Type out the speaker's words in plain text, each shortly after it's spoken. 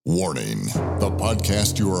Warning, the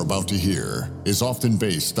podcast you are about to hear is often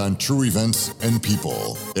based on true events and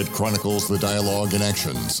people. It chronicles the dialogue and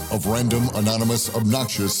actions of random, anonymous,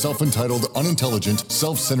 obnoxious, self-entitled, unintelligent,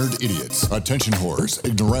 self-centered idiots, attention whores,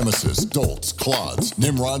 ignoramuses, dolts, clods,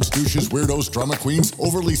 nimrods, douches, weirdos, drama queens,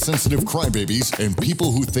 overly sensitive crybabies, and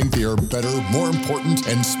people who think they are better, more important,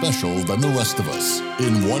 and special than the rest of us.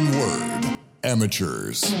 In one word,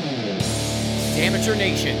 amateurs. Amateur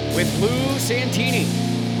Nation with Lou Santini.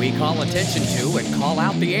 We call attention to and call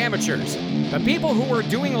out the amateurs, the people who are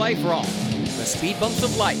doing life wrong, the speed bumps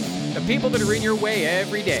of life, the people that are in your way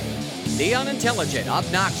every day, the unintelligent,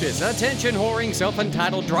 obnoxious, attention-whoring,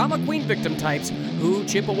 self-entitled drama queen victim types who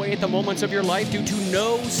chip away at the moments of your life due to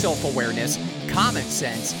no self-awareness, common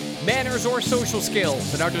sense, manners, or social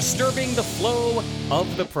skills and are disturbing the flow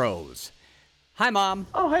of the pros. Hi, Mom.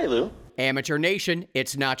 Oh, hey, Lou. Amateur Nation,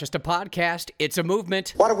 it's not just a podcast, it's a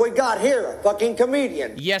movement. What have we got here? A fucking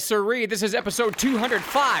comedian. Yes, sirree. This is episode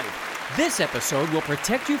 205. This episode will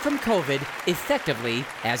protect you from COVID effectively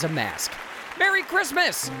as a mask. Merry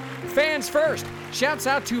Christmas! Fans first. Shouts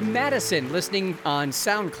out to Madison listening on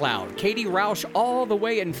SoundCloud, Katie Rausch all the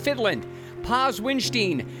way in Finland, Paz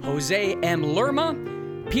Winstein, Jose M. Lerma,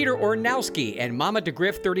 Peter Ornowski, and Mama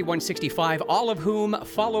DeGriff 3165, all of whom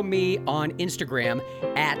follow me on Instagram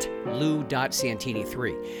at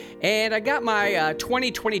lou.santini3. And I got my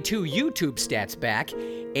 2022 YouTube stats back,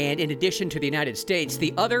 and in addition to the United States,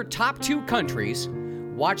 the other top two countries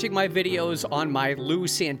watching my videos on my Lou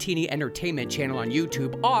Santini Entertainment channel on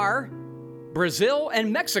YouTube are Brazil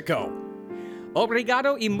and Mexico.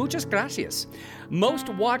 Obrigado y muchas gracias. Most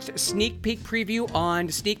watched sneak peek preview on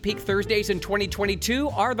Sneak Peek Thursdays in 2022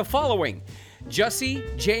 are the following: Jussie,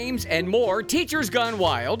 James, and more, Teachers Gone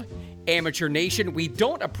Wild, Amateur Nation, We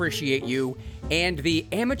Don't Appreciate You, and the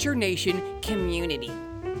Amateur Nation Community.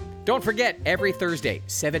 Don't forget, every Thursday,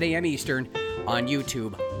 7 a.m. Eastern, on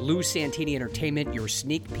YouTube, Lou Santini Entertainment, your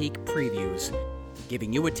sneak peek previews,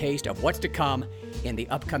 giving you a taste of what's to come in the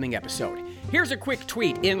upcoming episode. Here's a quick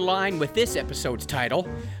tweet in line with this episode's title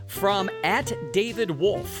from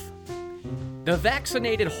 @DavidWolf. The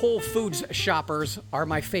vaccinated Whole Foods shoppers are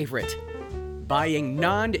my favorite, buying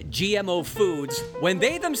non-GMO foods when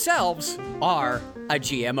they themselves are a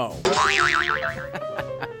GMO.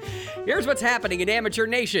 Here's what's happening in Amateur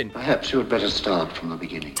Nation. Perhaps you had better start from the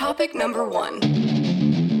beginning. Topic number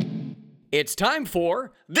 1. It's time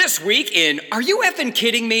for This Week in Are You Effing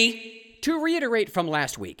Kidding Me? To reiterate from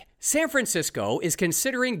last week, San Francisco is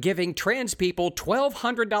considering giving trans people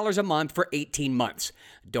 $1,200 a month for 18 months.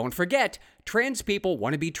 Don't forget, trans people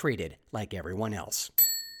want to be treated like everyone else.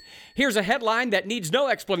 Here's a headline that needs no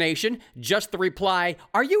explanation, just the reply,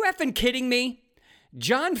 are you effing kidding me?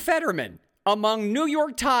 John Fetterman, among New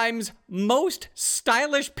York Times' most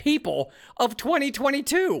stylish people of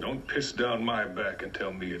 2022. Don't piss down my back and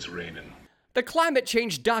tell me it's raining. The climate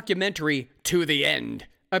change documentary, To the End,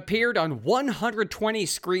 appeared on 120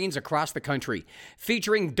 screens across the country,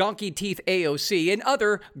 featuring Donkey Teeth AOC and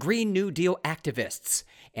other Green New Deal activists.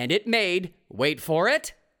 And it made, wait for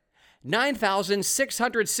it,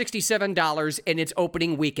 $9,667 in its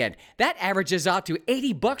opening weekend. That averages out to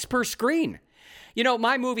 $80 per screen. You know,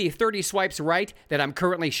 my movie 30 Swipes Right that I'm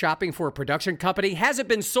currently shopping for a production company hasn't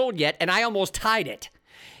been sold yet, and I almost tied it.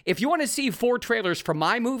 If you want to see 4 trailers from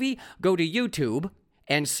my movie, go to YouTube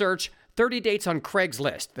and search 30 Dates on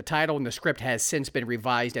Craigslist. The title and the script has since been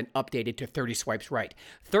revised and updated to 30 Swipes Right.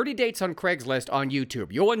 30 Dates on Craigslist on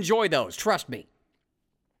YouTube. You'll enjoy those, trust me.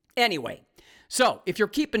 Anyway, so if you're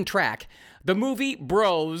keeping track, the movie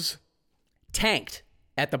Bros tanked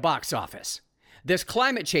at the box office. This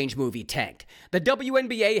climate change movie tanked. The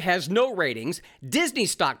WNBA has no ratings. Disney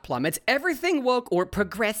stock plummets. Everything woke or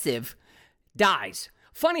progressive dies.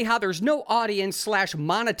 Funny how there's no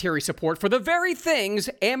audience/monetary support for the very things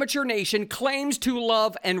Amateur Nation claims to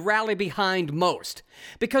love and rally behind most.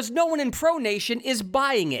 Because no one in Pro Nation is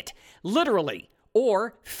buying it, literally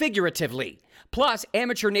or figuratively. Plus,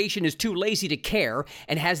 Amateur Nation is too lazy to care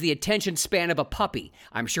and has the attention span of a puppy.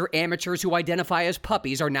 I'm sure amateurs who identify as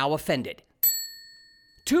puppies are now offended.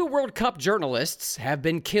 2 World Cup journalists have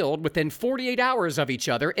been killed within 48 hours of each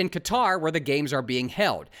other in Qatar where the games are being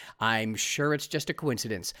held. I'm sure it's just a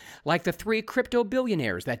coincidence, like the 3 crypto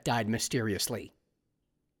billionaires that died mysteriously.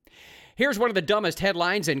 Here's one of the dumbest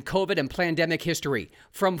headlines in COVID and pandemic history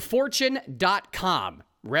from Fortune.com.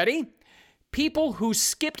 Ready? People who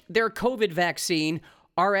skipped their COVID vaccine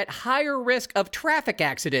are at higher risk of traffic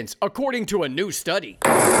accidents, according to a new study.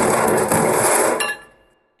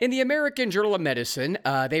 In the American Journal of Medicine,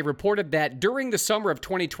 they reported that during the summer of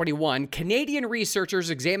 2021, Canadian researchers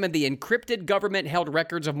examined the encrypted government-held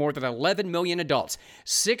records of more than 11 million adults,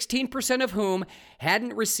 16% of whom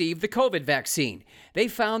hadn't received the COVID vaccine. They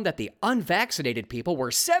found that the unvaccinated people were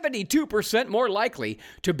 72% more likely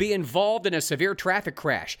to be involved in a severe traffic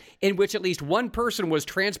crash, in which at least one person was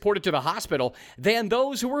transported to the hospital, than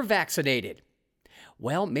those who were vaccinated.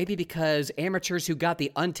 Well, maybe because amateurs who got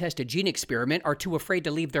the untested gene experiment are too afraid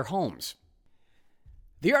to leave their homes.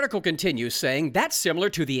 The article continues saying that's similar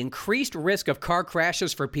to the increased risk of car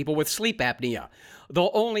crashes for people with sleep apnea, though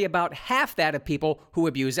only about half that of people who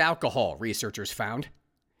abuse alcohol, researchers found.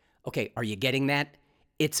 Okay, are you getting that?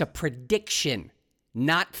 It's a prediction,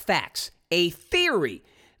 not facts, a theory.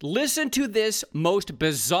 Listen to this most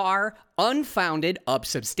bizarre, unfounded,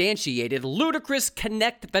 unsubstantiated, ludicrous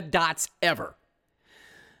connect the dots ever.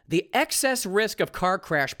 The excess risk of car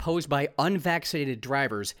crash posed by unvaccinated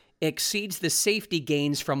drivers exceeds the safety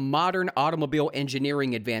gains from modern automobile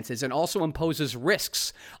engineering advances and also imposes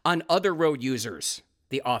risks on other road users,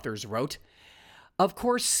 the authors wrote. Of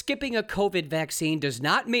course, skipping a COVID vaccine does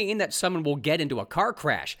not mean that someone will get into a car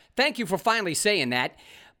crash. Thank you for finally saying that.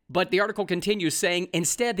 But the article continues saying,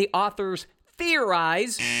 instead, the authors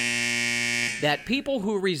theorize that people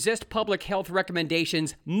who resist public health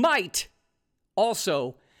recommendations might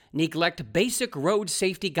also neglect basic road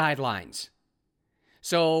safety guidelines.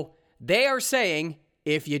 So they are saying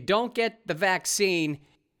if you don't get the vaccine,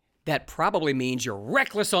 that probably means you're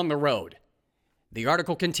reckless on the road. The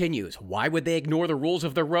article continues. Why would they ignore the rules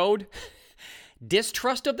of the road?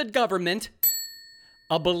 Distrust of the government,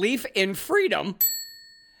 a belief in freedom,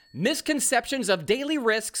 misconceptions of daily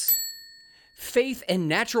risks, faith in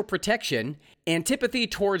natural protection, antipathy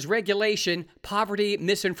towards regulation, poverty,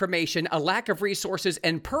 misinformation, a lack of resources,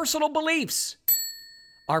 and personal beliefs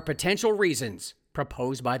are potential reasons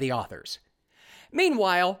proposed by the authors.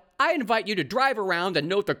 Meanwhile, I invite you to drive around and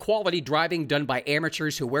note the quality driving done by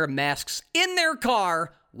amateurs who wear masks in their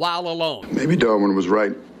car while alone. Maybe Darwin was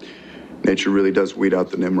right. Nature really does weed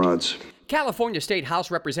out the Nimrods. California State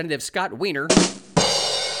House Representative Scott Wiener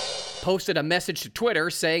posted a message to Twitter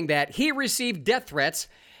saying that he received death threats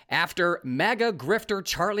after MAGA grifter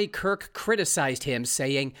Charlie Kirk criticized him,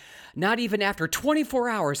 saying, "Not even after 24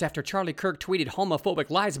 hours after Charlie Kirk tweeted homophobic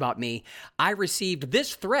lies about me, I received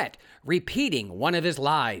this threat, repeating one of his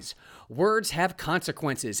lies. Words have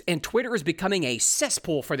consequences, and Twitter is becoming a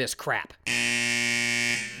cesspool for this crap."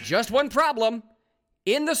 Just one problem.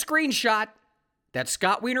 In the screenshot that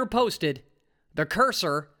Scott Wiener posted, the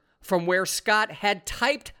cursor from where Scott had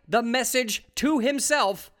typed the message to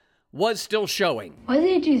himself was still showing. Why did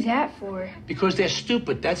they do that for? Because they're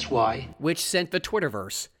stupid, that's why. Which sent the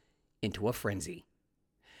Twitterverse into a frenzy.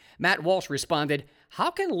 Matt Walsh responded,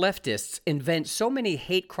 "How can leftists invent so many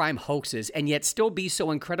hate crime hoaxes and yet still be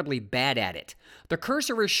so incredibly bad at it? The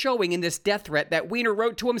cursor is showing in this death threat that Wiener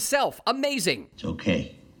wrote to himself. Amazing." It's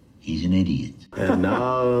okay. He's an idiot. And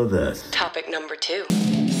now this. Topic number 2.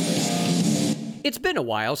 It's been a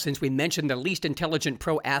while since we mentioned the least intelligent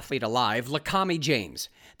pro athlete alive, LaCamie James.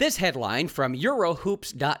 This headline from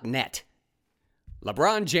Eurohoops.net.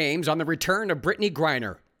 LeBron James on the return of Brittany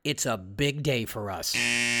Griner. It's a big day for us.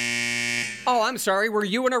 Oh, I'm sorry. Were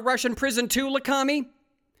you in a Russian prison too, LaCamie?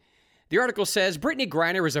 The article says Brittany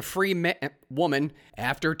Griner is a free woman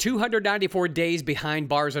after 294 days behind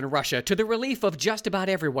bars in Russia, to the relief of just about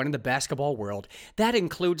everyone in the basketball world. That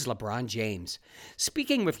includes LeBron James.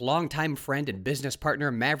 Speaking with longtime friend and business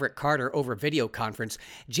partner Maverick Carter over video conference,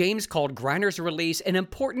 James called Griner's release an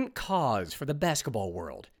important cause for the basketball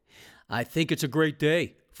world. "I think it's a great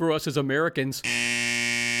day for us as Americans."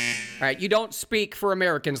 All right, you don't speak for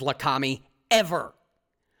Americans, LaCamie, ever.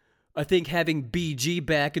 "I think having BG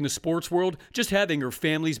back in the sports world, just having her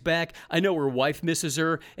family's back. I know her wife misses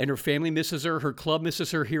her, and her family misses her. Her club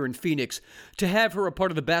misses her here in Phoenix. To have her a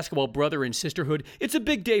part of the basketball brother and sisterhood, it's a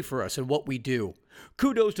big day for us and what we do.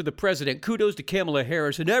 Kudos to the president, kudos to Kamala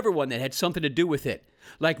Harris, and everyone that had something to do with it.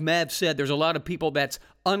 Like Mav said, there's a lot of people that's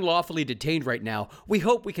unlawfully detained right now. We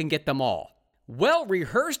hope we can get them all." Well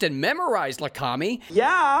rehearsed and memorized, LaCamie.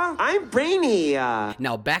 Yeah, I'm brainy.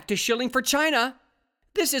 Now back to shilling for China.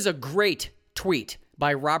 This is a great tweet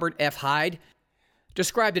by Robert F. Hyde,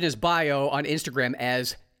 described in his bio on Instagram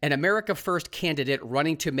as an America First candidate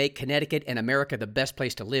running to make Connecticut and America the best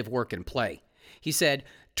place to live, work, and play. He said,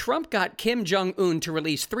 Trump got Kim Jong-un to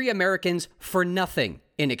release 3 Americans for nothing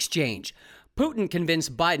in exchange. Putin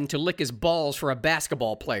convinced Biden to lick his balls for a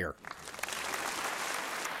basketball player.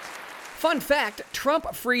 Fun fact,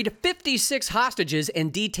 Trump freed 56 hostages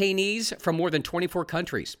and detainees from more than 24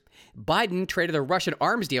 countries. Biden traded a Russian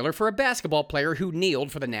arms dealer for a basketball player who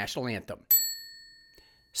kneeled for the national anthem.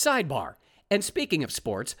 Sidebar, and speaking of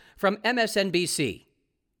sports, from MSNBC.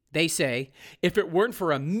 They say, if it weren't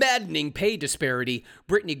for a maddening pay disparity,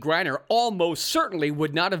 Brittany Griner almost certainly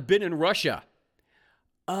would not have been in Russia.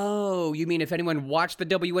 Oh, you mean if anyone watched the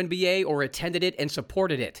WNBA or attended it and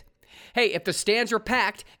supported it? Hey, if the stands are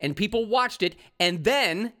packed and people watched it and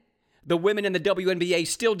then the women in the WNBA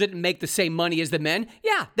still didn't make the same money as the men,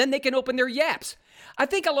 yeah, then they can open their yaps. I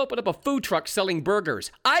think I'll open up a food truck selling burgers.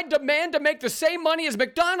 I demand to make the same money as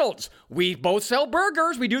McDonald's. We both sell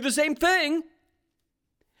burgers. We do the same thing.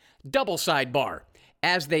 Double sidebar.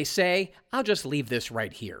 As they say, I'll just leave this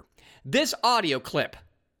right here. This audio clip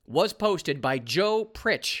was posted by Joe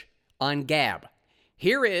Pritch on Gab.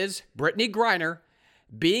 Here is Brittany Griner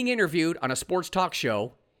being interviewed on a sports talk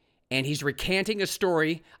show, and he's recanting a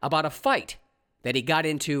story about a fight that he got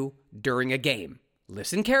into during a game.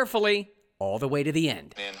 Listen carefully all the way to the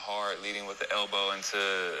end. In hard, leading with the elbow into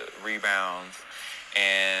rebounds,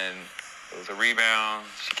 and it was a rebound.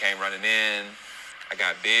 She came running in. I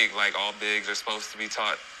got big, like all bigs are supposed to be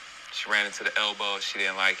taught. She ran into the elbow. She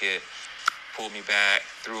didn't like it. Pulled me back,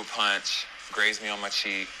 threw a punch, grazed me on my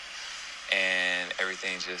cheek, and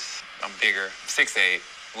everything just, I'm bigger, 6'8", a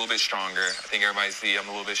little bit stronger. I think everybody see I'm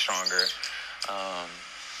a little bit stronger.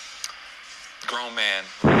 Grown man.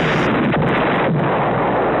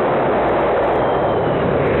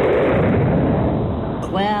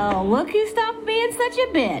 Well, look who stopped being such a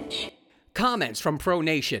bitch. Comments from Pro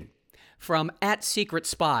Nation. From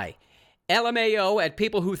 @SecretSpy. LMAO at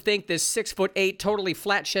people who think this 6'8", totally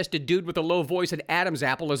flat-chested dude with a low voice and Adam's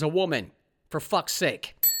apple is a woman. For fuck's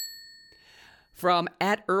sake. From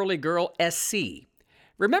 @EarlyGirlSC.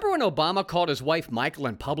 Remember when Obama called his wife Michael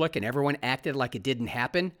in public and everyone acted like it didn't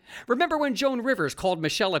happen? Remember when Joan Rivers called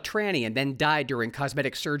Michelle a tranny and then died during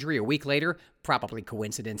cosmetic surgery a week later? Probably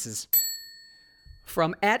coincidences.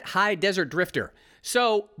 From @HighDesertDrifter.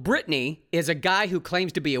 So, Brittany is a guy who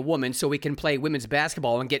claims to be a woman so he can play women's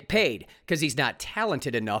basketball and get paid because he's not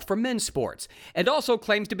talented enough for men's sports. And also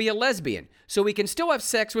claims to be a lesbian so he can still have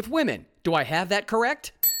sex with women. Do I have that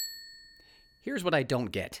correct? Here's what I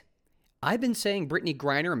don't get. I've been saying Brittany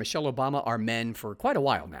Griner and Michelle Obama are men for quite a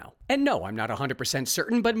while now. And no, I'm not 100%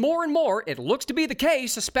 certain, but more and more it looks to be the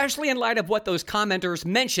case, especially in light of what those commenters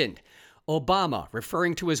mentioned. Obama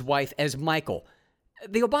referring to his wife as Michael.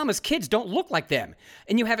 The Obama's kids don't look like them.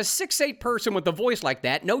 And you have a 6'8" person with a voice like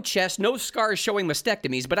that, no chest, no scars showing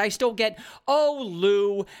mastectomies, but I still get, oh,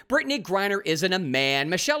 Lou, Brittany Griner isn't a man,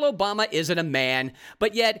 Michelle Obama isn't a man,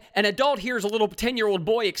 but yet an adult hears a little 10-year-old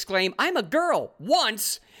boy exclaim, I'm a girl,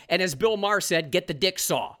 once, and as Bill Maher said, get the dick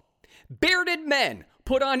saw. Bearded men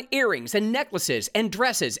put on earrings and necklaces and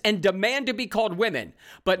dresses and demand to be called women.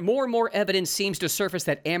 But more and more evidence seems to surface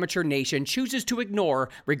that Amateur Nation chooses to ignore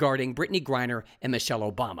regarding Brittany Griner and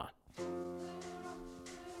Michelle Obama.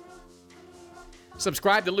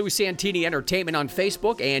 Subscribe to Lou Santini Entertainment on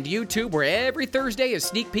Facebook and YouTube, where every Thursday is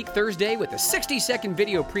Sneak Peek Thursday with a 60-second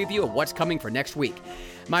video preview of what's coming for next week.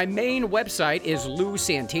 My main website is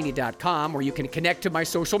lousantini.com, where you can connect to my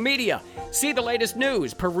social media, see the latest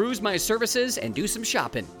news, peruse my services, and do some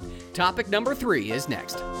shopping. Topic number 3 is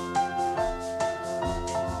next.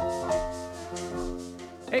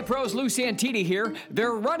 Hey pros, Lou Santini here.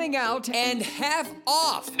 They're running out and half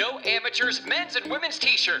off. No Amateurs men's and women's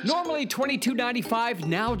t-shirts. Normally $22.95,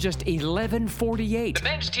 now just $11.48. The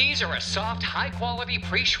men's tees are a soft, high-quality,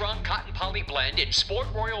 pre-shrunk cotton poly blend in Sport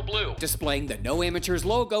Royal Blue, displaying the No Amateurs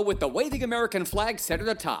logo with the waving American flag centered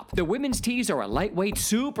atop. The women's tees are a lightweight,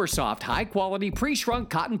 super soft, high-quality, pre-shrunk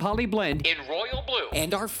cotton poly blend in Royal Blue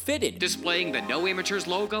and are fitted, displaying the No Amateurs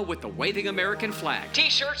logo with the waving American flag.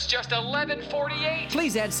 T-shirts just $11.48.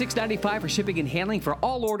 Please add $6.95 for shipping and handling for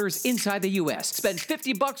all orders inside the U.S. Spend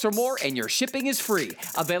 $50 or more and your shipping is free.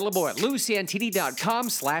 Available at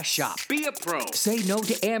lousantini.com/shop. Be a pro. Say no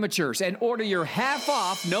to amateurs and order your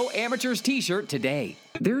half-off No Amateurs t-shirt today.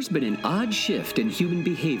 There's been an odd shift in human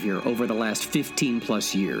behavior over the last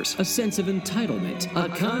 15-plus years. A sense of entitlement, a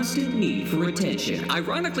constant need for attention,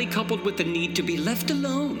 ironically coupled with the need to be left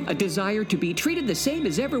alone. A desire to be treated the same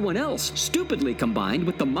as everyone else, stupidly combined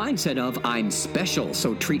with the mindset of, I'm special,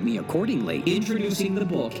 so treat me accordingly. Introducing the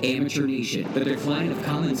book, Amateur Nation, The Decline of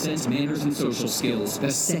Common Sense, Manners, and Social Skills, the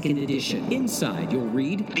 2nd edition. Inside, you'll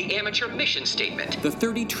read the Amateur Mission Statement, the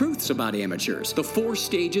 30 Truths About Amateurs, the 4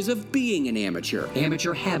 Stages of Being an Amateur, amateur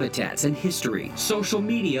amateur habitats and history. Social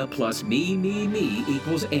media plus me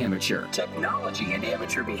equals amateur. Technology and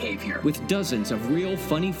amateur behavior. With dozens of real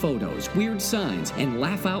funny photos, weird signs, and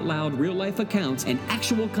laugh-out-loud real-life accounts and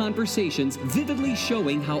actual conversations vividly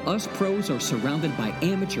showing how us pros are surrounded by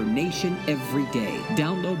Amateur Nation every day.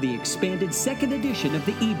 Download the expanded second edition of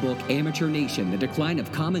the ebook Amateur Nation, The Decline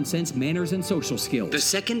of Common Sense, Manners, and Social Skills. The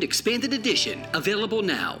second expanded edition, available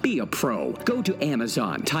now. Be a pro. Go to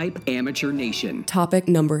Amazon. Type Amateur Nation. Topic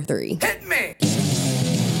number 3. Hit me!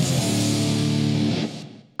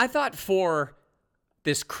 I thought for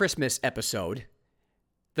this Christmas episode,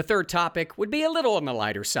 the third topic would be a little on the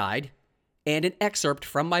lighter side, and an excerpt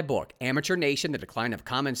from my book, Amateur Nation, The Decline of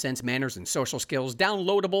Common Sense, Manners, and Social Skills,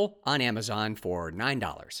 downloadable on Amazon for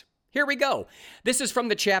 $9. Here we go. This is from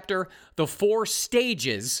the chapter, The 4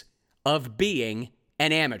 Stages of Being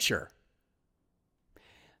an Amateur.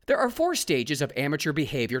 There are 4 stages of amateur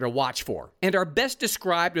behavior to watch for, and are best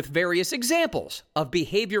described with various examples of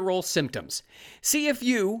behavioral symptoms. See if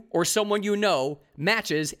you or someone you know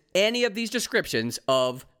matches any of these descriptions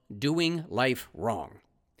of doing life wrong.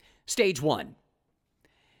 Stage 1.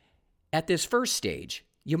 At this first stage,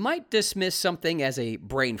 you might dismiss something as a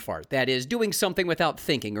brain fart, that is, doing something without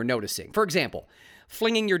thinking or noticing. For example,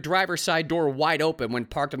 flinging your driver's side door wide open when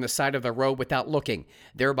parked on the side of the road without looking,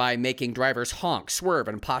 thereby making drivers honk, swerve,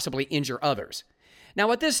 and possibly injure others.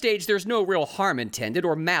 Now, at this stage, there's no real harm intended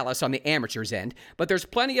or malice on the amateur's end, but there's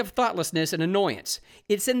plenty of thoughtlessness and annoyance.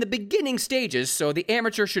 It's in the beginning stages, so the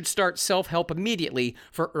amateur should start self-help immediately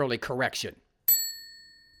for early correction.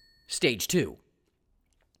 Stage 2.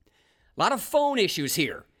 A lot of phone issues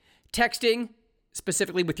here. Texting,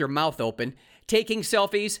 specifically with your mouth open, taking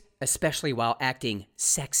selfies, especially while acting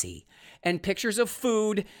sexy, and pictures of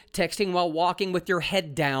food, texting while walking with your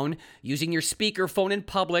head down, using your speakerphone in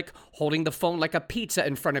public, holding the phone like a pizza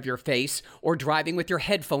in front of your face, or driving with your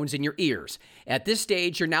headphones in your ears. At this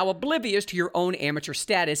stage, you're now oblivious to your own amateur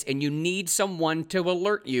status, and you need someone to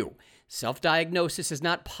alert you. Self-diagnosis is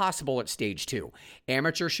not possible at stage 2.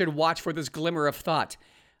 Amateurs should watch for this glimmer of thought.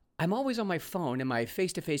 I'm always on my phone and my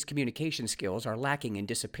face-to-face communication skills are lacking and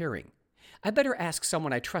disappearing. I better ask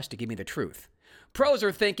someone I trust to give me the truth. Pros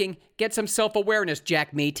are thinking, get some self-awareness,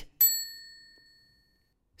 jackmeat.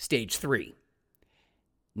 Stage 3.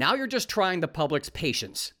 Now you're just trying the public's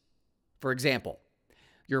patience. For example,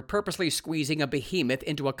 you're purposely squeezing a behemoth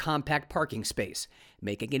into a compact parking space,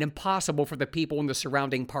 making it impossible for the people in the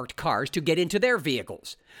surrounding parked cars to get into their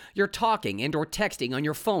vehicles. You're talking and or texting on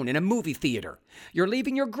your phone in a movie theater. You're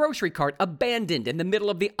leaving your grocery cart abandoned in the middle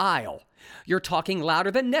of the aisle. You're talking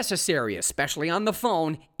louder than necessary, especially on the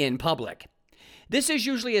phone, in public. This is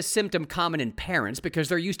usually a symptom common in parents because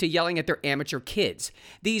they're used to yelling at their amateur kids.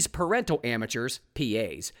 These parental amateurs,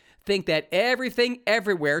 PAs, think that everything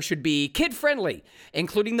everywhere should be kid-friendly,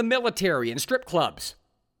 including the military and strip clubs.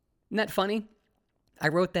 Isn't that funny? I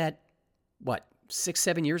wrote that,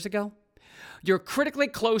 6-7 years ago? You're critically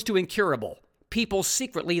close to incurable. People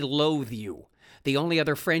secretly loathe you. The only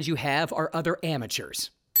other friends you have are other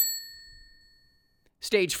amateurs.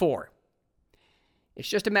 Stage 4. It's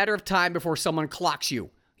just a matter of time before someone clocks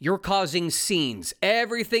you. You're causing scenes.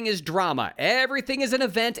 Everything is drama. Everything is an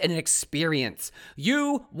event and an experience.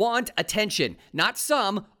 You want attention. Not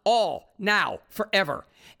some, all, now, forever.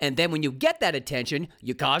 And then when you get that attention,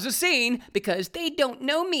 you cause a scene because they don't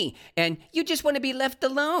know me and you just want to be left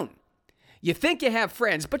alone. You think you have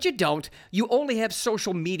friends, but you don't. You only have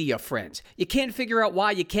social media friends. You can't figure out why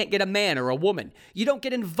you can't get a man or a woman. You don't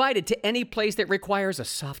get invited to any place that requires a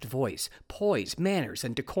soft voice, poise, manners,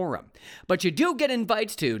 and decorum. But you do get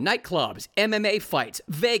invites to nightclubs, MMA fights,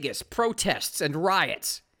 Vegas, protests, and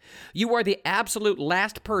riots. You are the absolute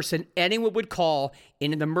last person anyone would call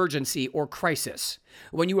in an emergency or crisis.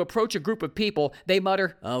 When you approach a group of people, they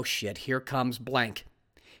mutter, "Oh shit, here comes blank."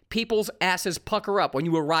 People's asses pucker up when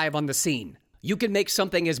you arrive on the scene. You can make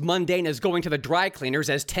something as mundane as going to the dry cleaners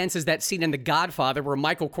as tense as that scene in The Godfather where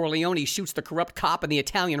Michael Corleone shoots the corrupt cop in the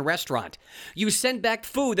Italian restaurant. You send back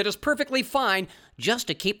food that is perfectly fine just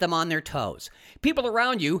to keep them on their toes. People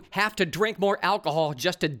around you have to drink more alcohol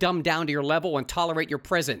just to dumb down to your level and tolerate your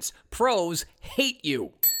presence. Pros hate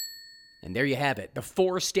you. And there you have it, the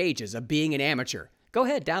 4 stages of being an amateur. Go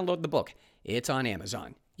ahead, download the book. It's on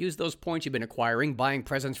Amazon. Use those points you've been acquiring buying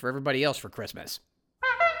presents for everybody else for Christmas.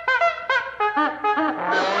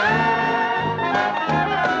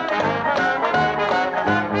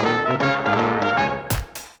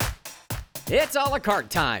 It's a la carte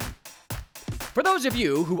time. For those of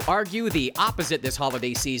you who argue the opposite this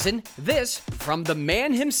holiday season, this from the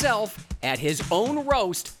man himself at his own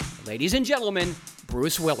roast, ladies and gentlemen,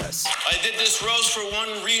 Bruce Willis. I did this rose for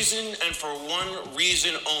one reason and for one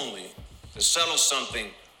reason only. To settle something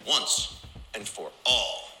once and for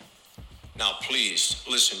all. Now please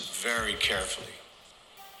listen very carefully.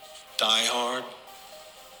 Die Hard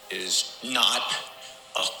is not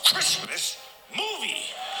a Christmas movie.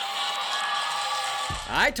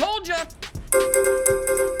 I told you.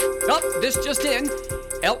 Oh, this just in.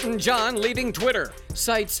 Elton John leaving Twitter.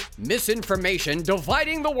 Cites misinformation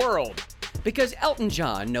dividing the world. Because Elton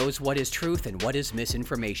John knows what is truth and what is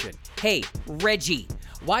misinformation. Hey, Reggie,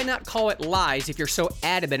 why not call it lies if you're so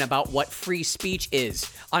adamant about what free speech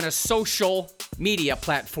is on a social media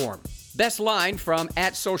platform? Best line from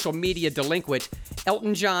 @socialmediadelinquent.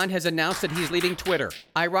 Elton John has announced that he's leaving Twitter,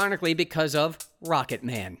 ironically because of Rocket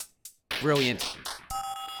Man. Brilliant.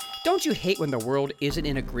 Don't you hate when the world isn't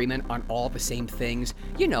in agreement on all the same things?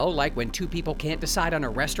 You know, like when two people can't decide on a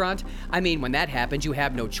restaurant? I mean, when that happens, you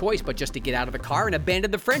have no choice but just to get out of the car and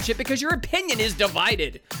abandon the friendship because your opinion is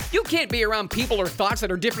divided. You can't be around people or thoughts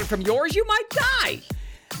that are different from yours. You might die.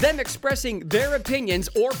 Them expressing their opinions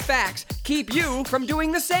or facts keep you from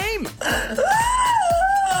doing the same.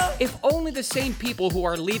 If only the same people who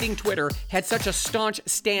are leaving Twitter had such a staunch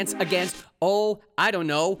stance against,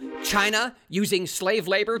 China using slave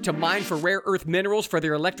labor to mine for rare earth minerals for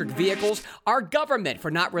their electric vehicles, our government for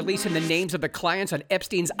not releasing the names of the clients on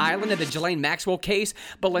Epstein's Island in the Ghislaine Maxwell case,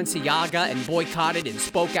 Balenciaga and boycotted and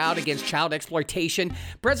spoke out against child exploitation,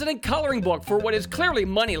 President Coloring Book for what is clearly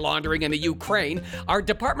money laundering in the Ukraine, our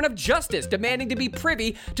Department of Justice demanding to be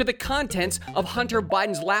privy to the contents of Hunter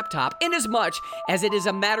Biden's laptop inasmuch as it is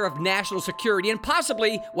a matter of national security and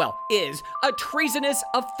possibly, is a treasonous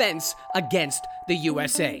offense against the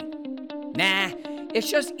USA. Nah, it's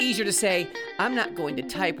just easier to say, I'm not going to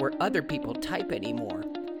type where other people type anymore.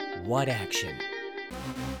 What action?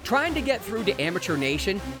 Trying to get through to Amateur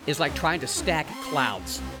Nation is like trying to stack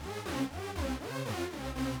clouds.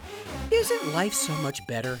 Isn't life so much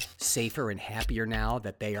better, safer, and happier now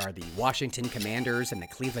that they are the Washington Commanders and the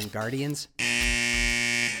Cleveland Guardians?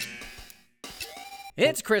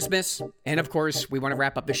 It's Christmas, and of course, we want to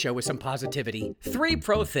wrap up the show with some positivity. 3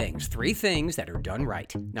 pro things, 3 things that are done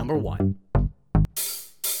right. Number 1.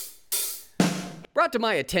 Brought to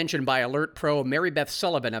my attention by Alert Pro Mary Beth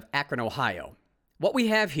Sullivan of Akron, Ohio. What we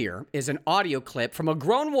have here is an audio clip from a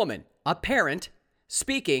grown woman, a parent,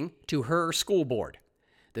 speaking to her school board.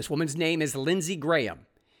 This woman's name is Lindsey Graham.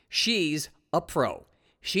 She's a pro.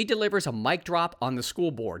 She delivers a mic drop on the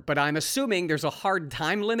school board, but I'm assuming there's a hard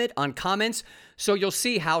time limit on comments, so you'll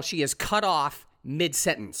see how she is cut off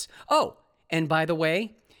mid-sentence. Oh, and by the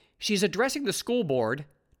way, she's addressing the school board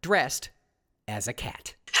dressed as a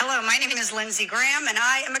cat. Hello, my name is Lindsey Graham, and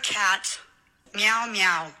I am a cat. Meow,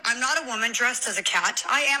 meow. I'm not a woman dressed as a cat.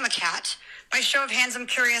 I am a cat. By show of hands, I'm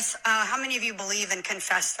curious, how many of you believe and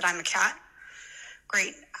confess that I'm a cat?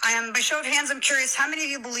 Great. By show of hands, I'm curious, how many of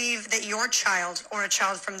you believe that your child or a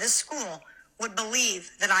child from this school would believe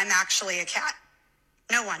that I'm actually a cat?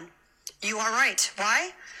 No one. You are right.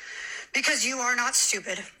 Why? Because you are not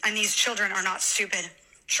stupid, and these children are not stupid.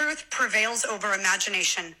 Truth prevails over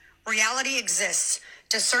imagination. Reality exists.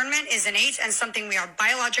 Discernment is innate and something we are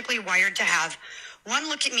biologically wired to have. One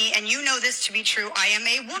look at me, and you know this to be true. I am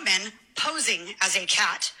a woman posing as a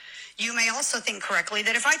cat. You may also think correctly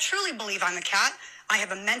that if I truly believe I'm a cat, I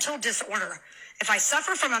have a mental disorder. If I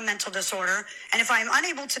suffer from a mental disorder, and if I am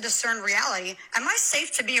unable to discern reality, am I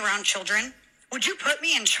safe to be around children? Would you put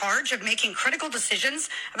me in charge of making critical decisions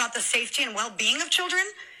about the safety and well-being of children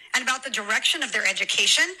and about the direction of their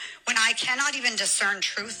education when I cannot even discern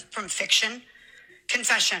truth from fiction?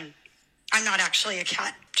 Confession. I'm not actually a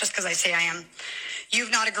cat, just because I say I am.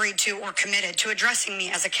 You've not agreed to or committed to addressing me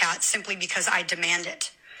as a cat simply because I demand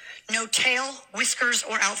it. No tail, whiskers,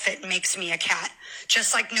 or outfit makes me a cat,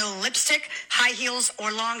 just like no lipstick, high heels,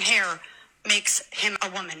 or long hair makes him a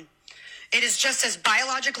woman. It is just as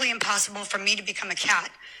biologically impossible for me to become a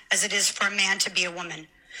cat as it is for a man to be a woman.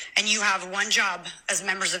 And you have one job as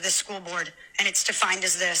members of this school board, and it's defined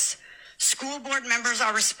as this. School board members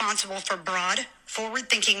are responsible for broad,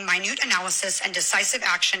 forward-thinking, minute analysis and decisive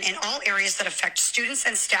action in all areas that affect students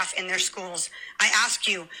and staff in their schools. I ask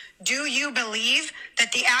you, do you believe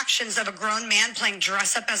that the actions of a grown man playing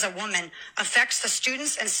dress-up as a woman affects the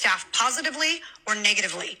students and staff positively or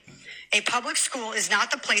negatively? A public school is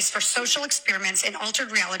not the place for social experiments in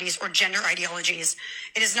altered realities or gender ideologies.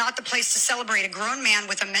 It is not the place to celebrate a grown man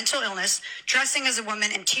with a mental illness, dressing as a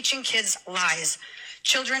woman, and teaching kids lies.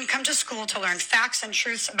 Children come to school to learn facts and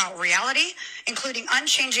truths about reality, including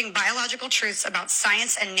unchanging biological truths about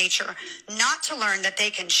science and nature, not to learn that they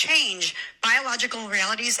can change biological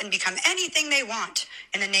realities and become anything they want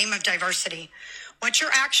in the name of diversity. What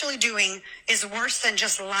you're actually doing is worse than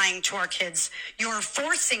just lying to our kids. You're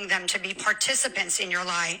forcing them to be participants in your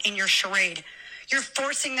lie, in your charade. You're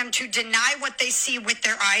forcing them to deny what they see with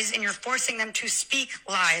their eyes, and you're forcing them to speak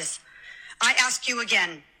lies. I ask you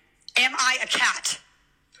again, am I a cat?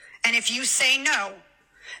 And if you say no,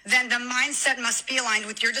 then the mindset must be aligned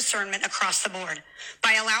with your discernment across the board.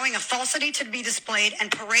 By allowing a falsity to be displayed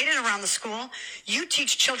and paraded around the school, you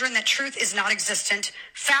teach children that truth is not existent,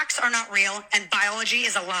 facts are not real, and biology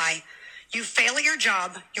is a lie. You fail at your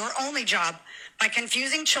job, your only job, by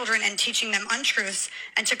confusing children and teaching them untruths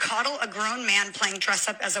and to coddle a grown man playing dress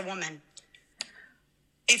up as a woman.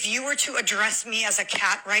 If you were to address me as a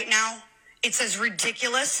cat right now, it's as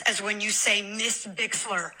ridiculous as when you say Miss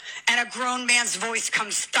Bixler and a grown man's voice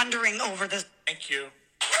comes thundering over the... Thank you.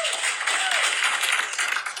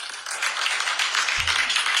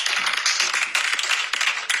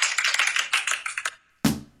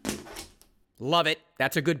 Love it.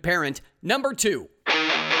 That's a good parent. Number 2.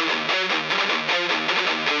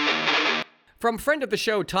 From friend of the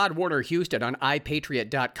show, Todd Warner Houston on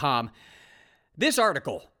iPatriot.com. This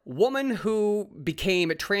article, woman who became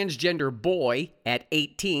a transgender boy at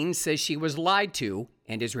 18 says she was lied to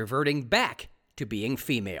and is reverting back to being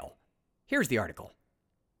female. Here's the article.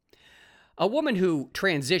 A woman who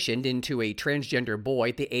transitioned into a transgender boy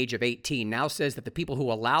at the age of 18 now says that the people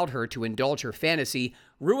who allowed her to indulge her fantasy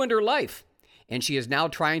ruined her life, and she is now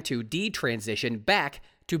trying to detransition back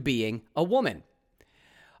to being a woman.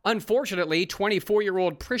 Unfortunately,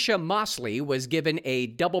 24-year-old Prisha Mosley was given a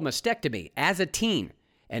double mastectomy as a teen,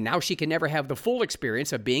 and now she can never have the full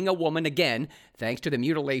experience of being a woman again, thanks to the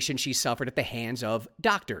mutilation she suffered at the hands of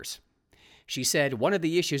doctors. She said, "One of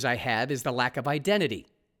the issues I have is the lack of identity.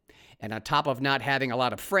 And on top of not having a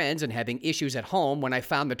lot of friends and having issues at home, when I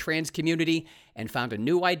found the trans community and found a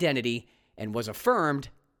new identity and was affirmed,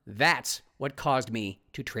 that's what caused me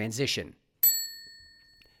to transition."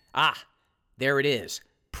 Ah, there it is.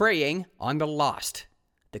 Preying on the lost,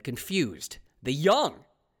 the confused, the young,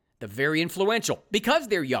 the very influential, because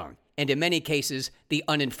they're young, and in many cases, the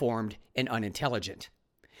uninformed and unintelligent.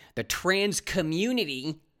 The trans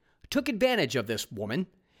community took advantage of this woman,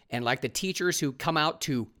 and like the teachers who come out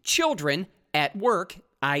to children at work,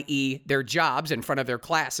 i.e. their jobs in front of their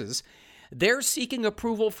classes, they're seeking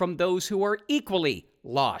approval from those who are equally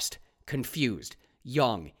lost, confused,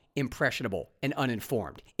 young, impressionable, and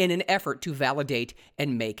uninformed in an effort to validate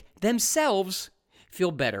and make themselves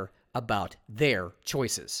feel better about their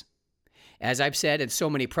choices. As I've said, and so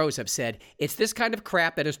many pros have said, it's this kind of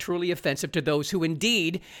crap that is truly offensive to those who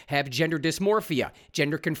indeed have gender dysmorphia,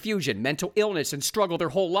 gender confusion, mental illness, and struggle their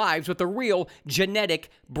whole lives with a real genetic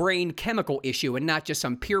brain chemical issue and not just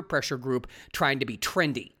some peer pressure group trying to be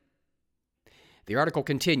trendy. The article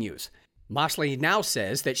continues. Mosley now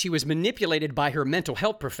says that she was manipulated by her mental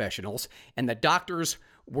health professionals and the doctors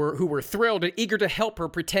who were thrilled and eager to help her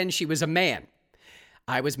pretend she was a man.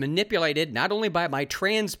 I was manipulated not only by my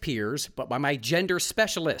trans peers, but by my gender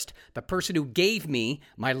specialist, the person who gave me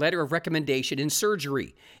my letter of recommendation in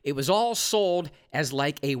surgery. It was all sold as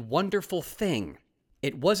like a wonderful thing.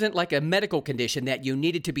 It wasn't like a medical condition that you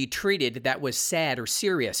needed to be treated that was sad or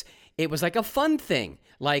serious. It was like a fun thing,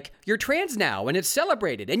 like you're trans now and it's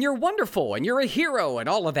celebrated and you're wonderful and you're a hero and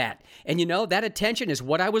all of that. And you know, that attention is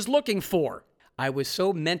what I was looking for. I was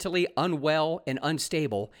so mentally unwell and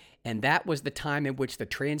unstable, and that was the time in which the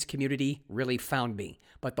trans community really found me.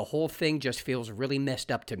 But the whole thing just feels really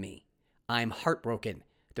messed up to me. I'm heartbroken.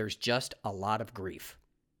 There's just a lot of grief.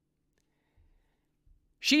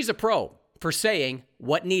 She's a pro for saying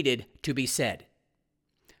what needed to be said.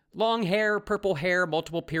 Long hair, purple hair,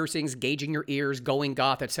 multiple piercings, gauging your ears, going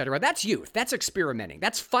goth, etc. That's youth. That's experimenting.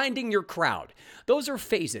 That's finding your crowd. Those are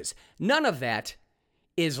phases. None of that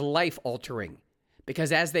is life-altering.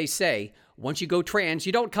 Because as they say, once you go trans,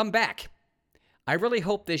 you don't come back. I really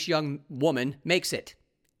hope this young woman makes it.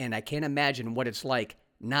 And I can't imagine what it's like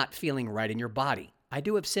not feeling right in your body. I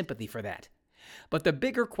do have sympathy for that. But the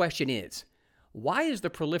bigger question is, why is the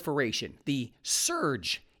proliferation, the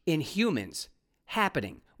surge in humans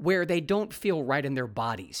happening where they don't feel right in their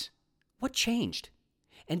bodies? What changed?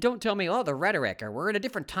 And don't tell me, oh, the rhetoric, or we're at a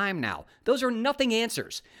different time now. Those are nothing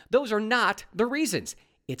answers. Those are not the reasons.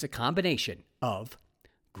 It's a combination of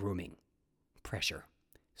grooming, pressure,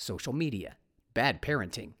 social media, bad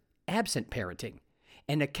parenting, absent parenting,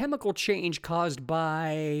 and a chemical change caused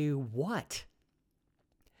by what?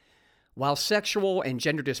 While sexual and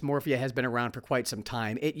gender dysmorphia has been around for quite some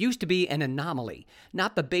time, it used to be an anomaly,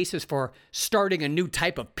 not the basis for starting a new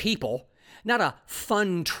type of people. Not a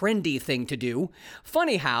fun, trendy thing to do.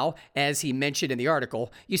 Funny how, as he mentioned in the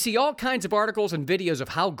article, you see all kinds of articles and videos of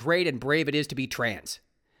how great and brave it is to be trans.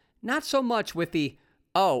 Not so much with the,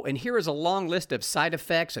 oh, and here is a long list of side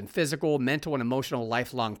effects and physical, mental, and emotional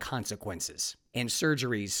lifelong consequences, and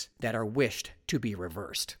surgeries that are wished to be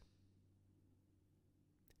reversed.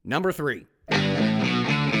 Number 3.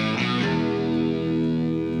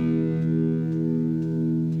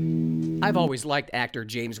 I've always liked actor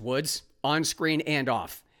James Woods, on screen and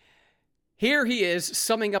off. Here he is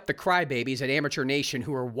summing up the crybabies at Amateur Nation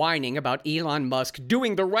who are whining about Elon Musk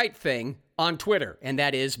doing the right thing on Twitter, and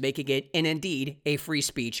that is making it, and indeed, a free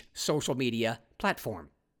speech social media platform.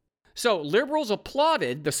 So, liberals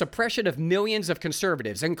applauded the suppression of millions of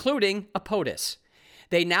conservatives, including a POTUS.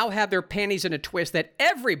 They now have their panties in a twist that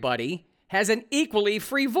everybody has an equally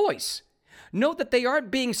free voice. Note that they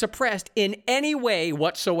aren't being suppressed in any way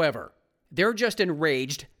whatsoever. They're just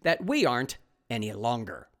enraged that we aren't any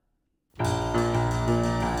longer.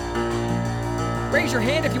 Raise your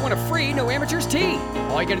hand if you want a free No Amateurs tee.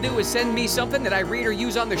 All you gotta do is send me something that I read or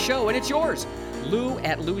use on the show, and it's yours.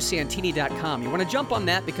 Lou@LouSantini.com. You want to jump on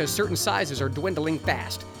that because certain sizes are dwindling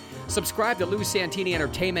fast. Subscribe to Lou Santini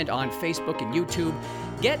Entertainment on Facebook and YouTube.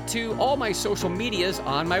 Get to all my social medias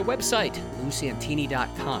on my website,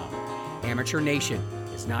 LouSantini.com. Amateur Nation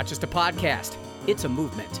is not just a podcast, it's a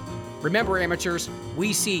movement. Remember, amateurs,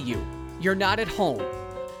 we see you. You're not at home.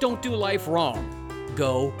 Don't do life wrong.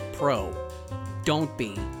 Go pro. Don't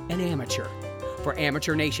be an amateur. For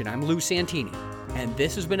Amateur Nation, I'm Lou Santini, and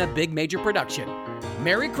this has been a Big Major production.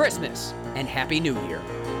 Merry Christmas and Happy New Year.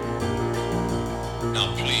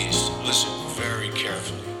 Now please listen very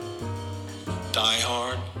carefully. Die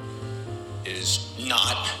Hard is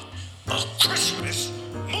not